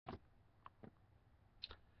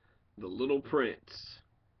The Little Prince.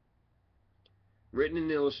 Written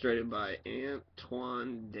and illustrated by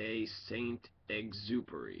Antoine de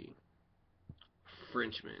Saint-Exupery.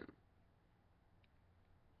 Frenchman.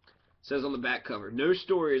 It says on the back cover, no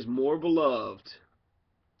story is more beloved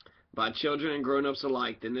by children and grown-ups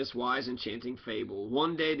alike than this wise, enchanting fable.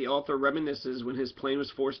 One day the author reminisces when his plane was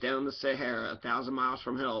forced down the Sahara 1,000 miles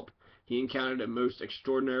from help, he encountered a most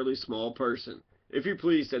extraordinarily small person. If you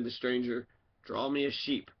please, said the stranger, draw me a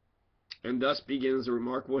sheep. And thus begins the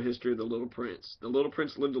remarkable history of the Little Prince. The Little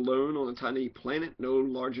Prince lived alone on a tiny planet no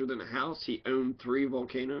larger than a house. He owned 3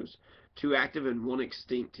 volcanoes, 2 active and 1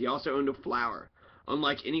 extinct. He also owned a flower,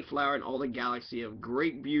 unlike any flower in all the galaxy, of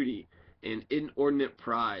great beauty and inordinate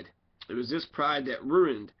pride. It was this pride that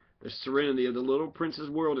ruined the serenity of the Little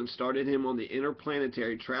Prince's world and started him on the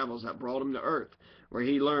interplanetary travels that brought him to Earth, where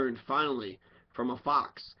he learned, finally, from a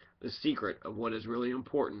fox, the secret of what is really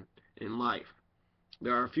important in life.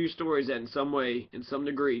 There are a few stories that in some way, in some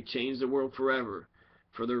degree, change the world forever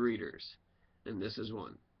for the readers. And this is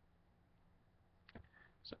one.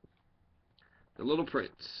 So, The Little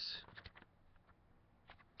Prince.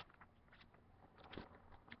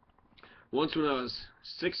 Once when I was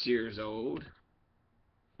 6 years old,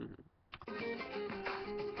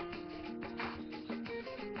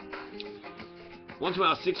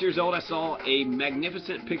 I saw a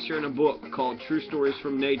magnificent picture in a book called True Stories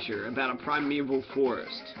from Nature about a primeval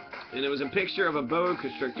forest. And it was a picture of a boa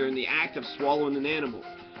constrictor in the act of swallowing an animal.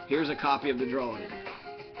 Here's a copy of the drawing.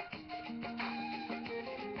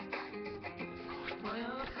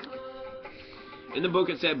 In the book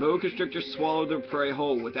it said, boa constrictors swallow their prey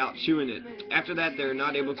whole without chewing it. After that they are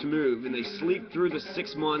not able to move, and they sleep through the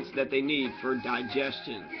 6 months that they need for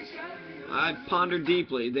digestion. I pondered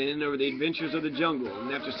deeply then over the adventures of the jungle,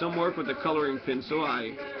 and after some work with a colored pencil,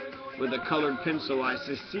 I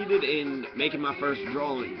succeeded in making my first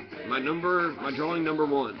drawing. My drawing number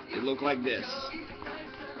 1. It looked like this.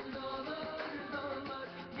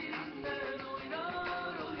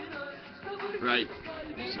 Right.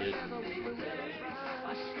 See it.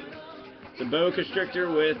 It's a boa constrictor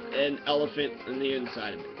with an elephant on the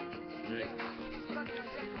inside of it. Right.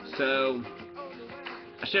 So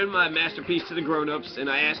I showed my masterpiece to the grown-ups, and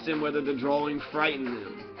I asked them whether the drawing frightened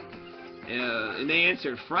them. And they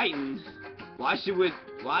answered, frightened? Why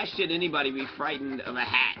should anybody be frightened of a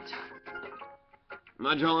hat?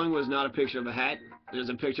 My drawing was not a picture of a hat. It was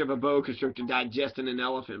a picture of a boa constrictor digesting an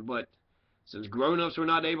elephant, but since grown-ups were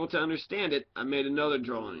not able to understand it, I made another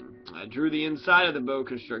drawing. I drew the inside of the boa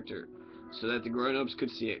constrictor so that the grown-ups could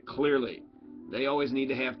see it clearly. They always need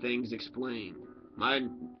to have things explained. My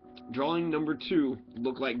drawing number 2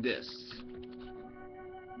 looked like this.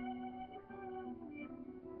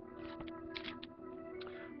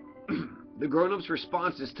 The grown-up's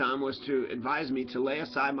response this time was to advise me to lay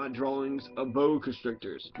aside my drawings of boa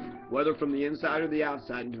constrictors, whether from the inside or the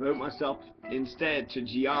outside, and devote myself instead to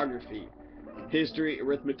geography, history,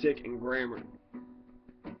 arithmetic, and grammar.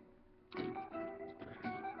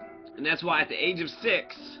 And that's why at the age of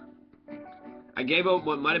 6, I gave up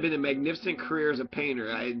what might have been a magnificent career as a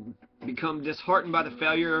painter. I had become disheartened by the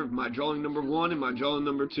failure of my drawing number 1 and my drawing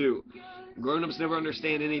number 2. Grown-ups never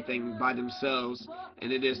understand anything by themselves,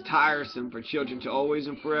 and it is tiresome for children to always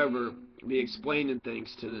and forever be explaining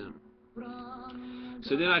things to them.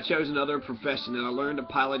 So then I chose another profession, and I learned to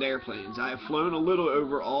pilot airplanes. I have flown a little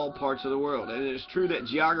over all parts of the world, and it is true that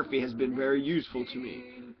geography has been very useful to me.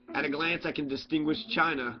 At a glance, I can distinguish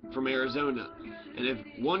China from Arizona, and if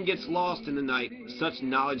one gets lost in the night, such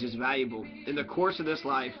knowledge is valuable. In the course of this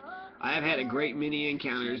life, I have had a great many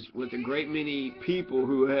encounters with a great many people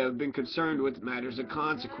who have been concerned with matters of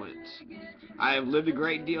consequence. I have lived a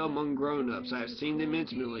great deal among grown-ups. I have seen them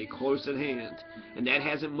intimately, close at hand, and that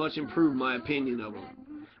hasn't much improved my opinion of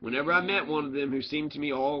them. Whenever I met one of them who seemed to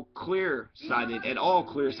me all clear-sighted,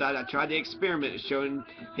 I tried the experiment of showing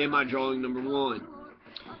him my drawing number 1,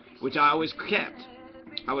 which I always kept.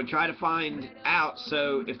 I would try to find out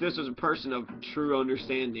if this was a person of true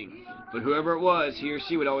understanding. But whoever it was, he or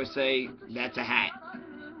she would always say, that's a hat.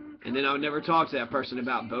 And then I would never talk to that person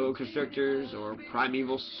about boa constrictors or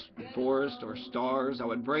primeval forest or stars. I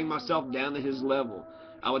would bring myself down to his level.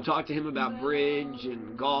 I would talk to him about bridge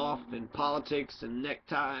and golf and politics and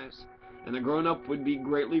neckties. And the grown-up would be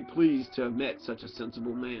greatly pleased to have met such a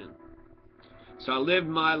sensible man. So I lived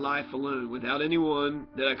my life alone, without anyone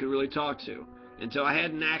that I could really talk to, until I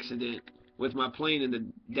had an accident with my plane in the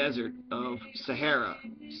desert of Sahara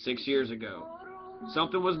 6 years ago.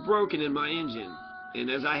 Something was broken in my engine, and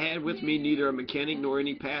as I had with me neither a mechanic nor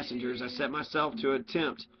any passengers, I set myself to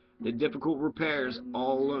attempt the difficult repairs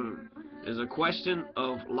all alone. It was a question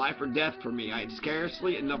of life or death for me. I had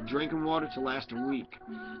scarcely enough drinking water to last a week.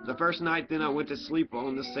 The first night then I went to sleep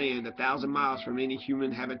on the sand, 1,000 miles from any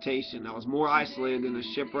human habitation. I was more isolated than a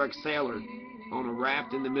shipwrecked sailor on a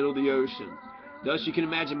raft in the middle of the ocean. Thus you can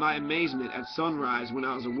imagine my amazement at sunrise when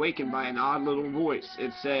I was awakened by an odd little voice.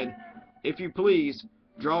 It said, "If you please,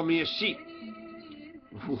 draw me a sheep."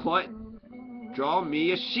 What? Draw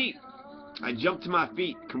me a sheep? I jumped to my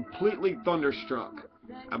feet, completely thunderstruck.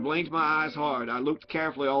 I blinked my eyes hard. I looked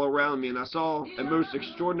carefully all around me, and I saw a most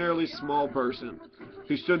extraordinarily small person,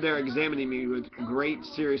 who stood there examining me with great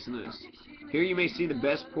seriousness. Here you may see the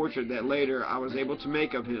best portrait that later I was able to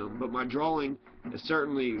make of him, but my drawing is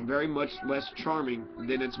certainly very much less charming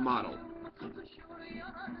than its model.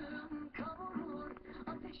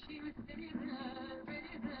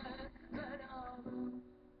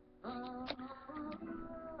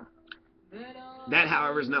 That,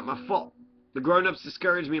 however, is not my fault. The grown-ups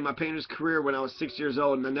discouraged me in my painter's career when I was 6 years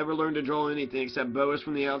old, and I never learned to draw anything except boas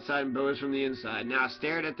from the outside and boas from the inside. Now I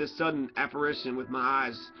stared at this sudden apparition with my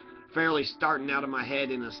eyes fairly starting out of my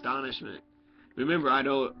head in astonishment. Remember, I'd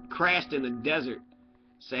crashed in the desert,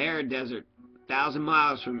 Sahara Desert, 1,000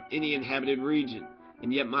 miles from any inhabited region,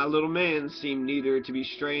 and yet my little man seemed neither to be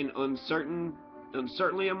straying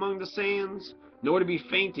uncertainly among the sands, nor to be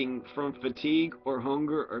fainting from fatigue or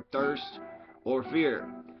hunger or thirst or fear.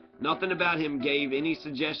 Nothing about him gave any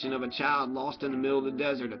suggestion of a child lost in the middle of the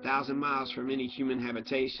desert, 1,000 miles from any human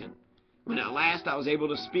habitation. When at last I was able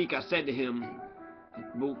to speak, I said to him,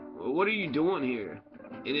 "But what are you doing here?"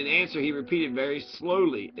 And in answer he repeated very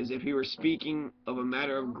slowly, as if he were speaking of a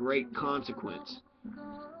matter of great consequence,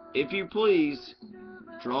 "If you please,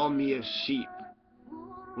 draw me a sheep."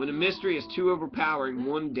 When a mystery is too overpowering,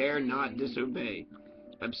 one dare not disobey.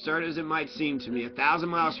 Absurd as it might seem to me, 1,000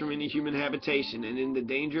 miles from any human habitation, and in the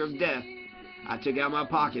danger of death, I took out of my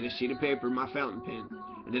pocket a sheet of paper and my fountain pen.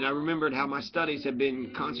 And then I remembered how my studies had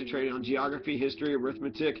been concentrated on geography, history,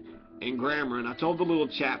 arithmetic, and grammar, and I told the little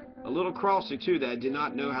chap, a little crossly too, that I did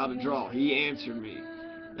not know how to draw. He answered me,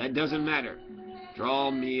 "That doesn't matter.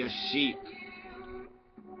 Draw me a sheep."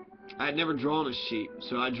 I had never drawn a sheep,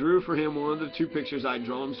 so I drew for him one of the two pictures I had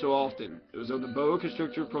drawn so often. It was of the boa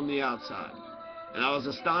constrictor from the outside. And I was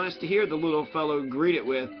astonished to hear the little fellow greet it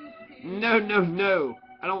with, "No, no, no,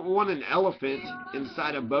 I don't want an elephant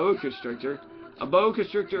inside a boa constrictor. A boa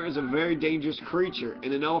constrictor is a very dangerous creature,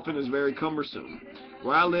 and an elephant is very cumbersome.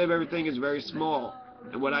 Where I live, everything is very small,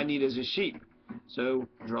 and what I need is a sheep. So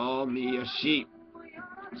draw me a sheep."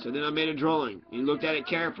 So then I made a drawing. He looked at it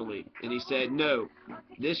carefully, and he said, "No,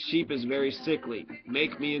 this sheep is very sickly.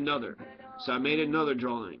 Make me another." So I made another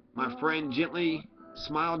drawing. My friend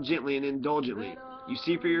smiled gently and indulgently. "You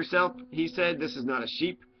see for yourself," he said, "this is not a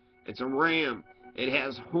sheep. It's a ram. It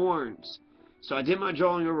has horns." So I did my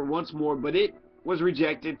drawing over once more, but it was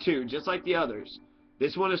rejected too, just like the others.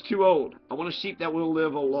 "This one is too old. I want a sheep that will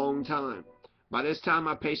live a long time." By this time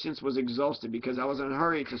my patience was exhausted because I was in a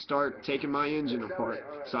hurry to start taking my engine apart,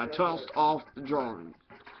 so I tossed off the drawing.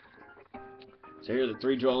 So here are the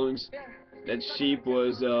three drawings. That sheep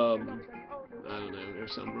was, I don't know,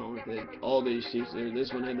 there's something wrong with it. All these sheep there.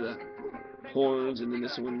 This one had the horns, and then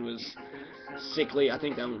this one was sickly. I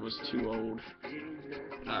think that one was too old.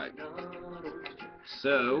 Alright.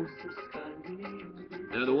 So,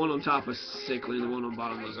 now the one on top was sickly, and the one on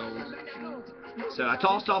bottom was old. So I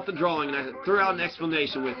tossed off the drawing, and I threw out an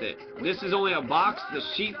explanation with it. "This is only a box. The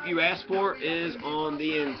sheep you asked for is on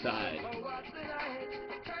the inside."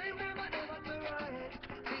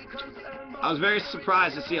 I was very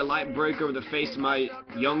surprised to see a light break over the face of my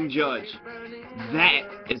young judge.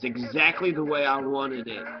 That is exactly the way I wanted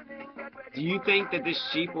it. "Do you think that this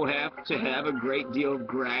sheep will have to have a great deal of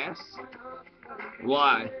grass?"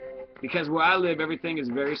 "Why?" "Because where I live, everything is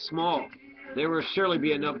very small." "There will surely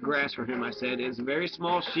be enough grass for him," I said. "It is a very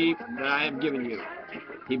small sheep that I have given you."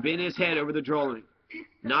 He bent his head over the drawing.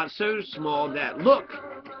 "Not so small that, look,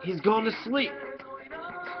 he's gone to sleep."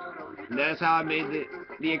 And that is how I made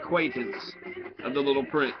the acquaintance of the little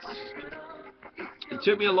prince. It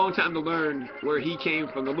took me a long time to learn where he came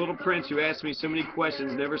from. The little prince who asked me so many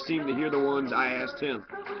questions never seemed to hear the ones I asked him.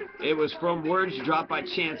 It was from words dropped by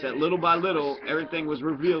chance that little by little everything was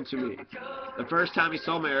revealed to me. The first time he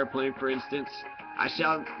saw my airplane, for instance, "I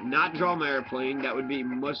shall not draw my airplane. That would be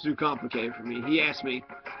much too complicated for me." He asked me,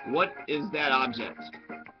 "What is that object?"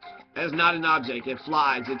 "That is not an object. It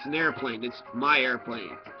flies. It's an airplane. It's my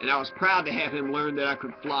airplane." And I was proud to have him learn that I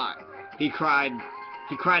could fly. He cried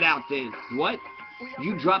out then, "What?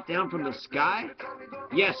 You dropped down from the sky?"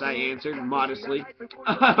 "Yes," I answered modestly.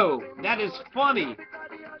 "Oh, that is funny."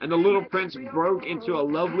 And the little prince broke into a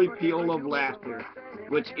lovely peal of laughter.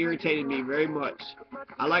 which irritated me very much.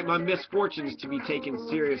 I like my misfortunes to be taken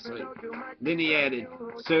seriously. Then he added,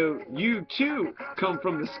 "So you too come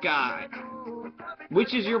from the sky.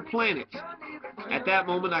 Which is your planet?" At that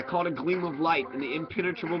moment I caught a gleam of light in the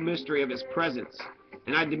impenetrable mystery of his presence,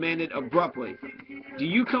 and I demanded abruptly, "Do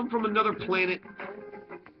you come from another planet?"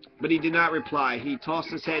 But he did not reply. He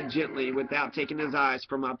tossed his head gently without taking his eyes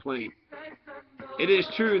from my plane. It is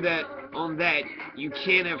true that on that you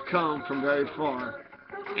can't have come from very far.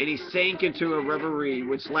 And he sank into a reverie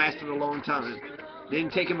which lasted a long time. Then,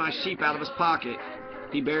 taking my sheep out of his pocket,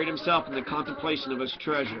 he buried himself in the contemplation of his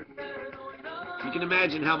treasure. You can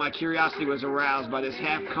imagine how my curiosity was aroused by this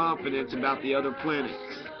half-confidence about the other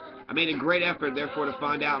planets. I made a great effort, therefore, to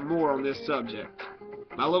find out more on this subject.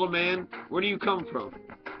 "My little man, where do you come from?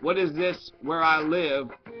 What is this where I live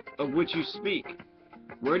of which you speak?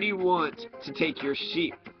 Where do you want to take your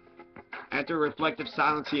sheep?" After a reflective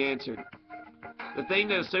silence, he answered, "The thing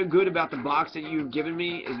that is so good about the box that you have given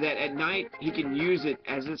me is that at night he can use it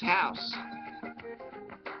as his house."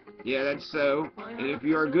 "Yeah, that's so. And if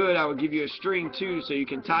you are good, I will give you a string too, so you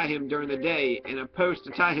can tie him during the day, and a post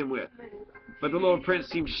to tie him with." But the little prince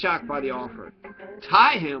seemed shocked by the offer.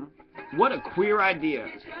 "Tie him? What a queer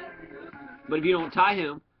idea." "But if you don't tie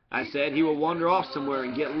him," I said, "he will wander off somewhere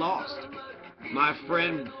and get lost." My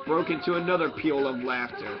friend broke into another peal of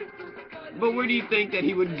laughter. "But where do you think that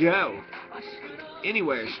he would go?"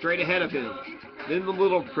 "Anywhere, straight ahead of him." Then the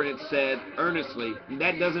little prince said earnestly,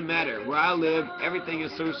 "That doesn't matter. Where I live, everything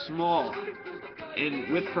is so small." And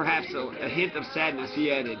with perhaps a hint of sadness,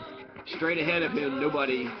 he added, "Straight ahead of him,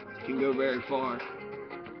 nobody can go very far."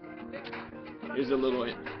 Here's a little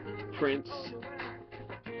prince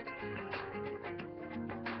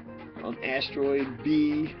on asteroid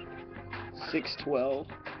B612.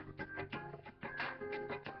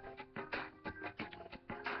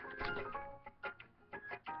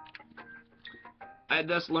 I had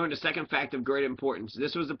thus learned a second fact of great importance.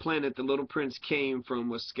 This was the planet the little prince came from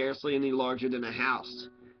was scarcely any larger than a house.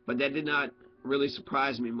 But that did not really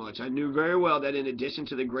surprise me much. I knew very well that in addition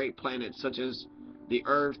to the great planets such as the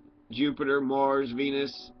Earth, Jupiter, Mars,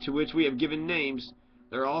 Venus, to which we have given names,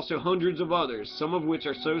 there are also hundreds of others, some of which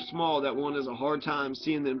are so small that one has a hard time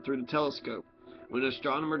seeing them through the telescope. When an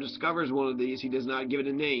astronomer discovers one of these, he does not give it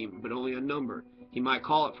a name, but only a number. He might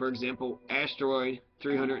call it, for example, asteroid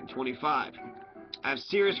 325. I have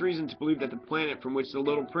serious reason to believe that the planet from which the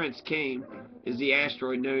little prince came is the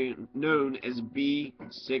asteroid known as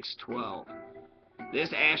B612.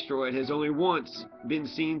 This asteroid has only once been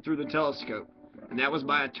seen through the telescope, and that was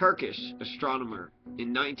by a Turkish astronomer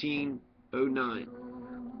in 1909.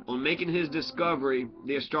 On making his discovery,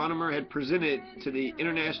 the astronomer had presented to the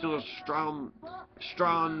International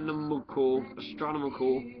Astronomical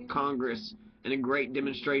Congress in a great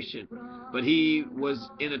demonstration, but he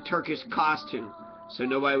was in a Turkish costume, so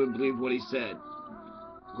nobody would believe what he said.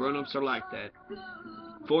 Grown-ups are like that.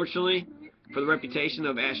 Fortunately for the reputation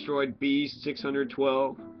of asteroid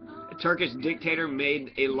B612, a Turkish dictator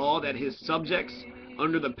made a law that his subjects,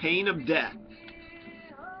 under the pain of death,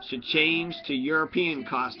 should change to European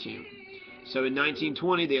costume. So in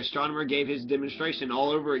 1920, the astronomer gave his demonstration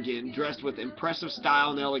all over again, dressed with impressive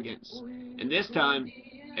style and elegance. And this time,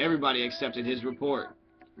 everybody accepted his report.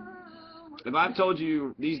 If I've told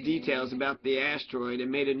you these details about the asteroid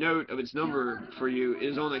and made a note of its number for you, it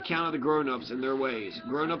is on account of the grown-ups and their ways.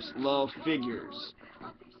 Grown-ups love figures.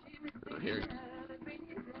 Here.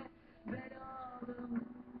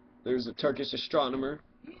 There's a Turkish astronomer.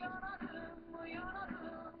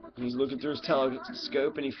 He's looking through his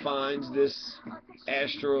telescope and he finds this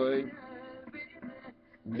asteroid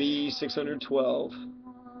B612,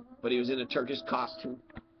 but he was in a Turkish costume.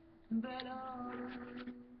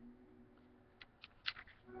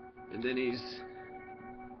 And then he's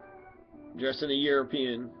dressed in a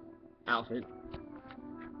European outfit.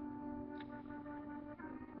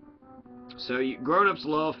 So grown-ups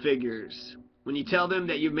love figures. When you tell them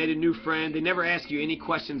that you've made a new friend, they never ask you any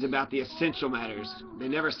questions about the essential matters. They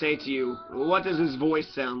never say to you, "What does his voice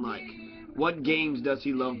sound like? What games does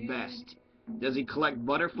he love best? Does he collect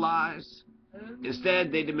butterflies?"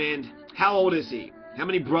 Instead, they demand, "How old is he? How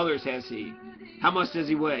many brothers has he? How much does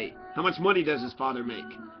he weigh? How much money does his father make?"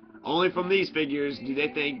 Only from these figures do they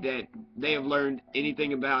think that they have learned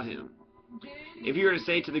anything about him. If you were to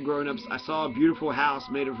say to the grown-ups, "I saw a beautiful house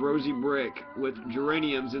made of rosy brick with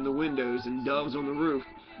geraniums in the windows and doves on the roof,"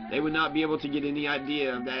 they would not be able to get any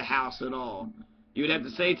idea of that house at all. You would have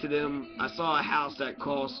to say to them, "I saw a house that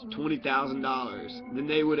cost $20,000. Then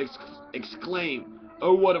they would exclaim,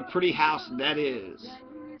 "Oh, what a pretty house that is,"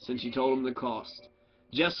 since you told them the cost.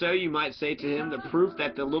 Just so, you might say to him, the proof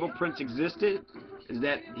that the little prince existed is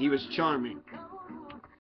that he was charming.